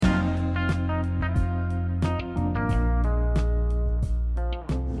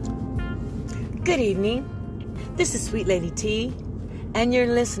Good evening. This is Sweet Lady T, and you're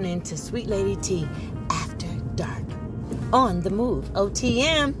listening to Sweet Lady T After Dark on the Move.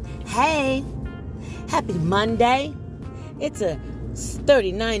 OTM. Hey, happy Monday. It's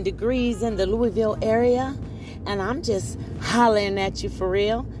 39 degrees in the Louisville area, and I'm just hollering at you for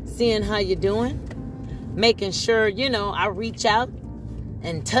real, seeing how you're doing, making sure, I reach out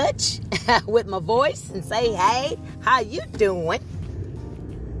and touch with my voice and say, hey, how you doing?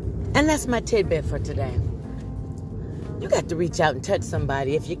 And that's my tidbit for today. You got to reach out and touch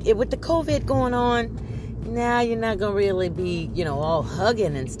somebody. With the COVID going on, now you're not going to really be, all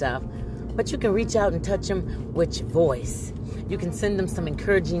hugging and stuff. But you can reach out and touch them with your voice. You can send them some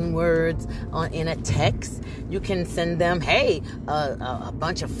encouraging words in a text. You can send them, hey, a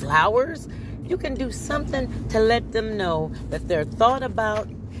bunch of flowers. You can do something to let them know that they're thought about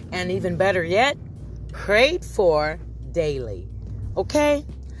and, even better yet, prayed for daily. Okay?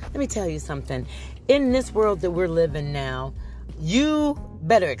 Let me tell you something. In this world that we're living now, you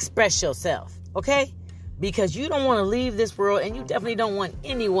better express yourself, okay? Because you don't want to leave this world, and you definitely don't want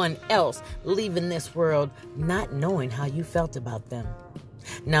anyone else leaving this world not knowing how you felt about them.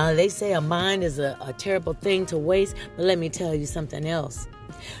 Now, they say a mind is a terrible thing to waste, but let me tell you something else.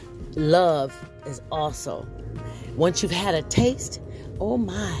 Love is also, once you've had a taste, oh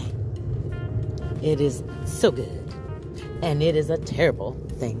my, it is so good. And it is a terrible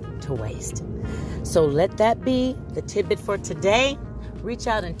thing to waste. So let that be the tidbit for today. Reach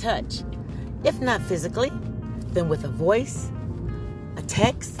out and touch. If not physically, then with a voice, a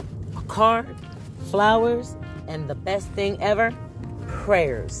text, a card, flowers, and the best thing ever,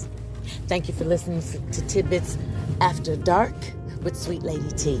 prayers. Thank you for listening to Tidbits After Dark with Sweet Lady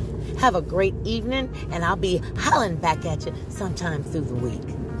T. Have a great evening, and I'll be hollering back at you sometime through the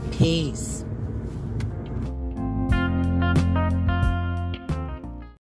week. Peace.